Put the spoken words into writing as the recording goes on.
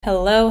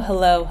Hello,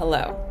 hello,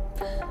 hello.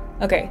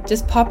 Okay,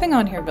 just popping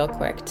on here real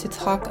quick to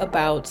talk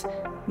about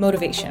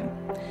motivation,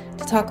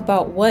 to talk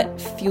about what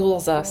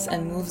fuels us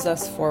and moves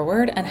us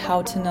forward and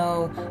how to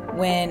know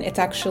when it's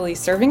actually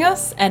serving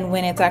us and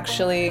when it's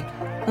actually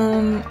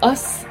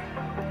us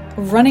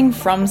running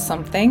from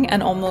something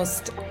and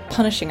almost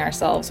punishing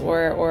ourselves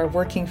or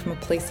working from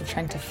a place of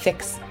trying to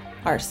fix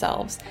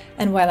ourselves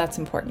and why that's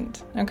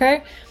important,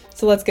 okay?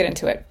 So let's get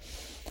into it.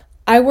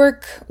 I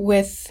work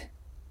with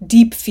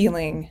deep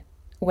feeling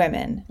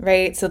women,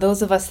 right? So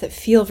those of us that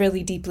feel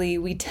really deeply,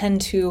 we tend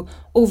to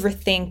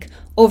overthink,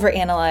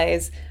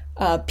 overanalyze,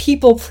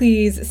 people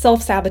please,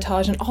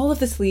 self-sabotage, and all of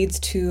this leads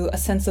to a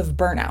sense of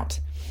burnout.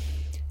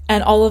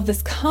 And all of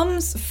this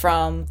comes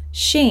from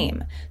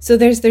shame. So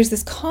there's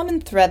this common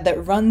thread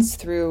that runs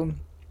through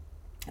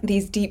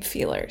these deep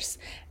feelers,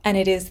 and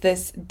it is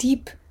this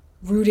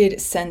deep-rooted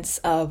sense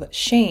of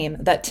shame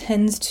that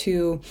tends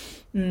to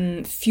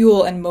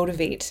fuel and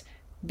motivate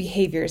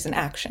behaviors and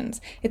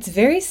actions. It's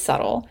very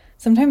subtle.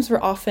 Sometimes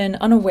we're often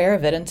unaware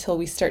of it until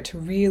we start to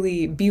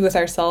really be with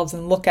ourselves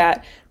and look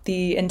at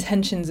the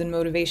intentions and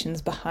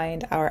motivations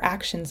behind our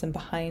actions and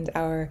behind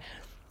our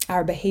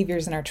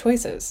behaviors and our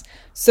choices.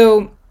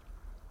 So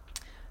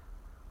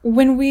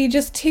when we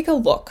just take a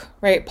look,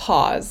 right,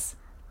 pause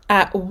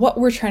at what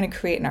we're trying to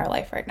create in our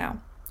life right now.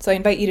 So I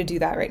invite you to do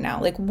that right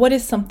now. Like, what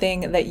is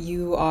something that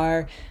you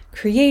are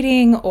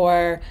creating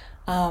or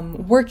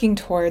working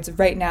towards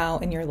right now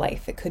in your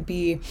life? It could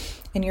be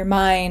in your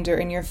mind or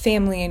in your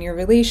family, in your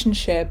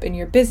relationship, in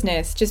your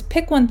business. Just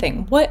pick one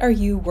thing. What are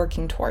you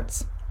working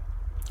towards?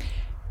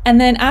 And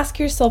then ask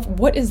yourself,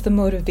 what is the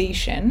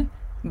motivation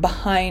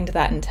behind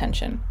that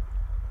intention?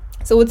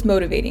 So what's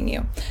motivating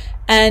you?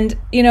 And,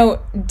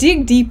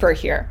 dig deeper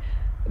here.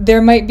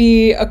 There might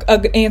be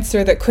an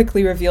answer that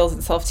quickly reveals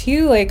itself to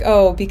you, like,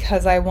 oh,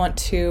 because I want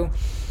to,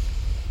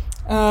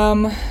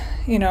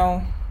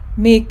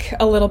 make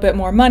a little bit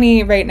more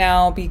money right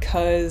now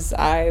because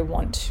I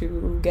want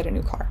to get a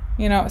new car.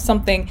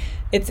 Something,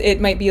 it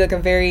might be like a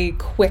very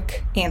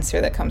quick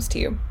answer that comes to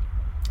you.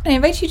 And I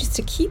invite you just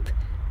to keep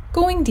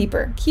going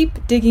deeper,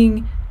 keep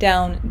digging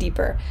down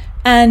deeper,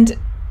 and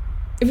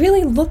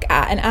really look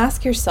at and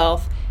ask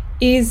yourself,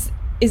 is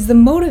the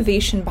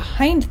motivation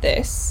behind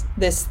this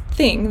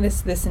thing,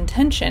 this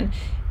intention,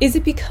 is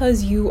it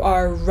because you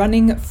are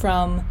running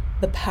from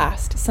the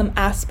past, some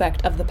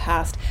aspect of the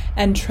past,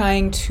 and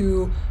trying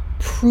to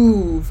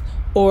prove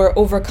or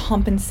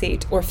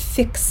overcompensate or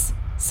fix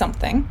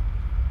something?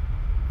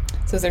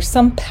 So is there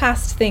some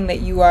past thing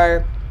that you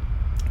are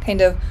kind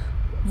of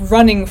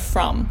running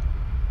from?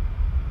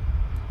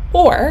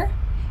 Or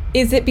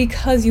is it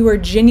because you are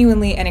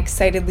genuinely and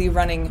excitedly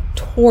running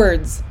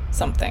towards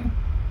something?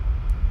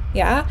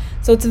 Yeah?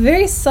 So it's a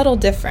very subtle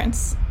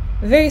difference.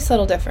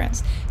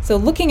 So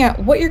looking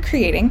at what you're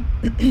creating,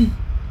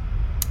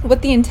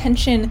 what the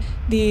intention,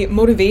 the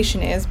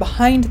motivation is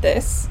behind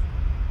this,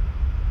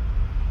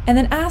 and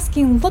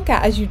then look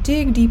at, as you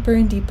dig deeper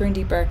and deeper and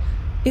deeper,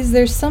 is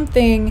there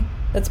something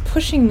that's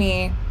pushing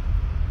me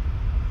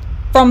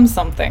from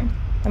something?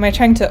 Am I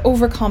trying to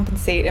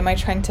overcompensate? Am I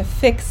trying to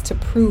fix, to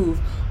prove?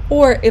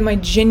 Or am I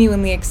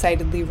genuinely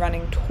excitedly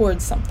running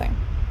towards something?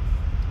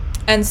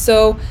 And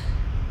so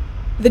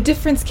the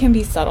difference can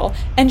be subtle.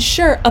 And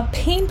sure, a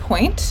pain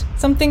point,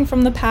 something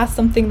from the past,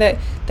 something that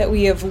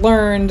we have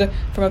learned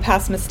from a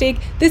past mistake,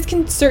 this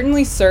can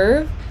certainly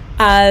serve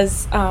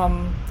as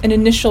an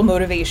initial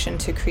motivation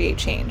to create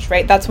change,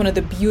 right? That's one of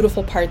the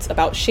beautiful parts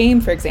about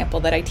shame, for example,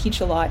 that I teach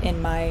a lot in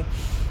my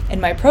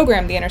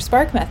program, the Inner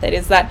Spark Method,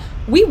 is that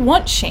we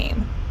want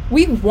shame.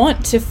 We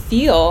want to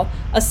feel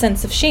a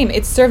sense of shame.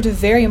 It's served a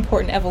very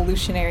important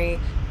evolutionary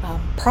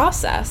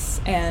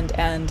process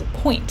and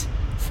point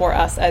for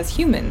us as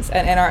humans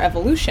and in our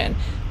evolution.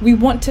 We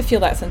want to feel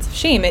that sense of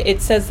shame.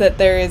 It says that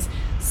there is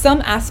some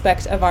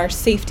aspect of our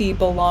safety,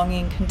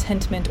 belonging,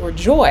 contentment, or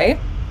joy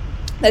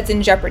that's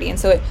in jeopardy, and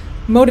so it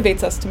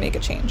motivates us to make a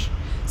change.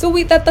 So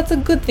that's a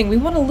good thing. We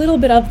want a little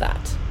bit of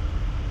that.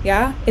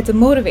 Yeah? It's a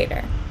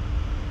motivator.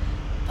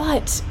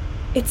 But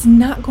it's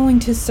not going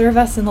to serve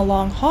us in the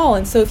long haul.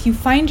 And so if you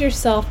find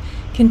yourself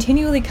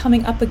continually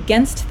coming up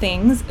against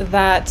things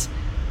that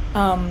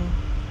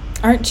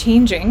aren't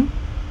changing,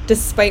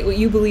 despite what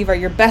you believe are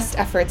your best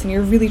efforts, and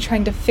you're really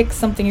trying to fix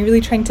something, you're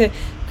really trying to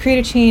create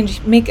a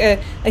change, make a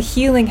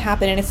healing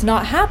happen, and it's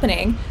not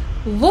happening,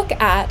 look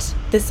at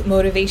this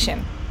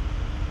motivation.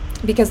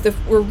 Because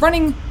if we're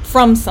running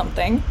from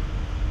something,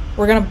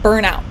 we're going to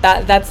burn out.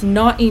 That's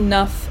not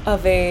enough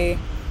of a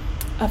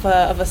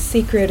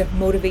sacred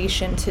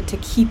motivation to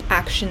keep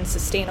action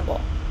sustainable.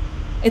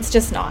 It's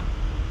just not.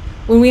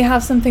 When we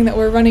have something that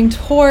we're running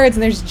towards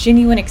and there's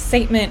genuine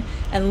excitement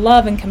and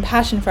love and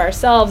compassion for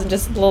ourselves and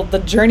just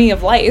the journey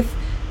of life,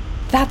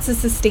 that's a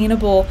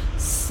sustainable,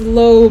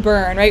 slow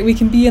burn, right? We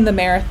can be in the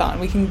marathon.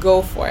 We can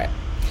go for it.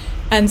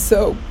 And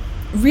so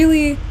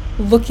really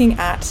looking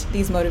at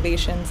these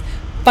motivations,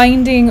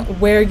 finding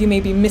where you may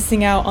be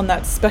missing out on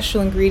that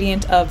special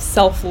ingredient of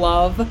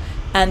self-love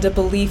and a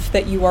belief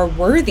that you are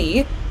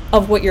worthy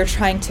of what you're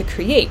trying to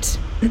create.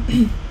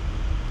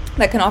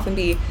 That can often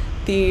be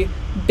the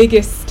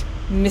biggest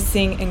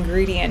missing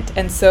ingredient.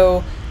 And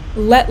so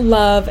let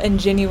love and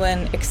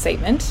genuine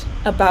excitement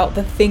about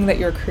the thing that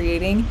you're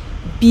creating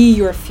be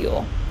your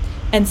fuel,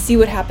 and see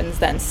what happens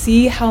then.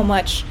 See how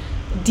much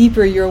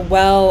deeper your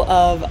well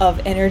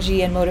of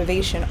energy and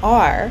motivation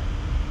are.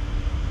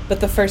 But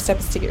the first step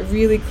is to get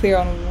really clear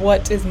on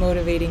what is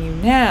motivating you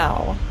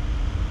now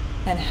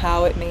and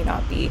how it may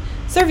not be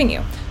serving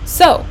you.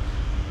 So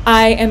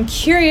I am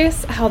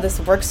curious how this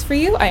works for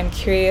you. I am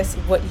curious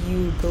what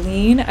you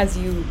glean as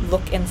you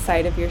look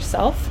inside of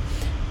yourself.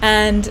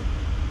 And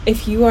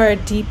if you are a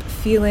deep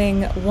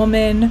feeling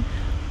woman,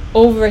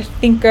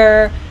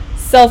 overthinker,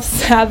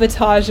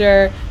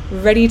 self-sabotager,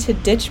 ready to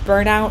ditch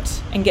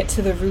burnout and get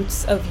to the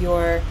roots of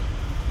your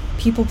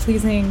people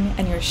pleasing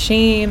and your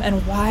shame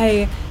and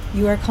why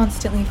you are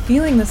constantly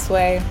feeling this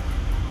way,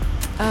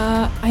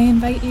 I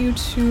invite you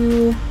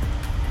to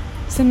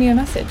send me a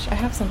message. I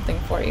have something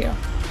for you.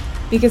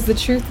 Because the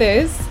truth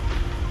is,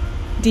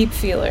 deep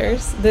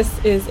feelers,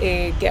 this is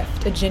a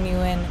gift, a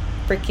genuine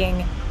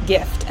freaking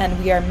gift,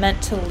 and we are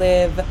meant to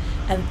live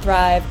and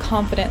thrive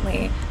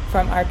confidently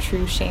from our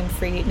true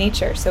shame-free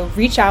nature. So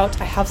reach out.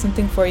 I have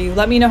something for you.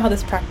 Let me know how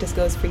this practice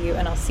goes for you,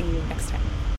 and I'll see you next time.